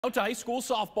Out to high school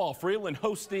softball, Freeland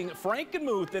hosting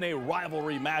Frankenmuth in a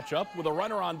rivalry matchup with a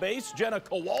runner on base. Jenna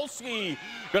Kowalski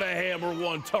gonna hammer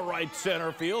one to right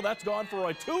center field. That's gone for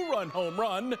a two-run home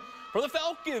run for the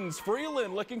Falcons.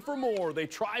 Freeland looking for more. They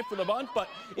try for the bunt, but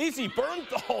Easy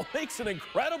Bernthal makes an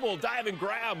incredible dive and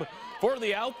grab for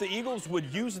the out. The Eagles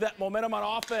would use that momentum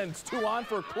on offense. 2 on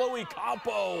for Chloe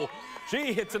Campo.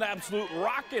 She hits an absolute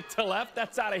rocket to left.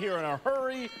 That's out of here in a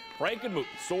hurry. Frankenmuth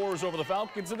soars over the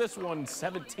Falcons in this one,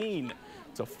 17-4.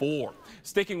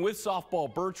 Sticking with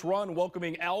softball, Birch Run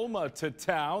welcoming Alma to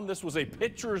town. This was a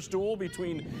pitcher's duel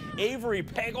between Avery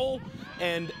Pagel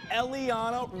and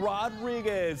Eliana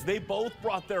Rodriguez. They both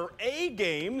brought their A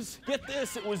games. Get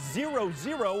this, it was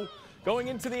 0-0 going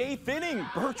into the 8th inning.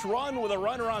 Birch Run with a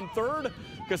runner on third.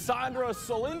 Cassandra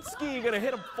Solinsky going to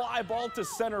hit a fly ball to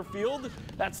center field.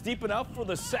 That's deep enough for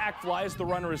the sac fly as the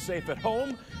runner is safe at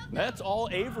home. That's all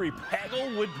Avery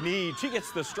Pagel would need. She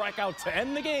gets the strikeout to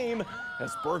end the game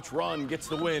as Birch Run gets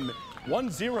the win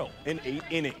 1-0 in 8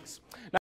 innings.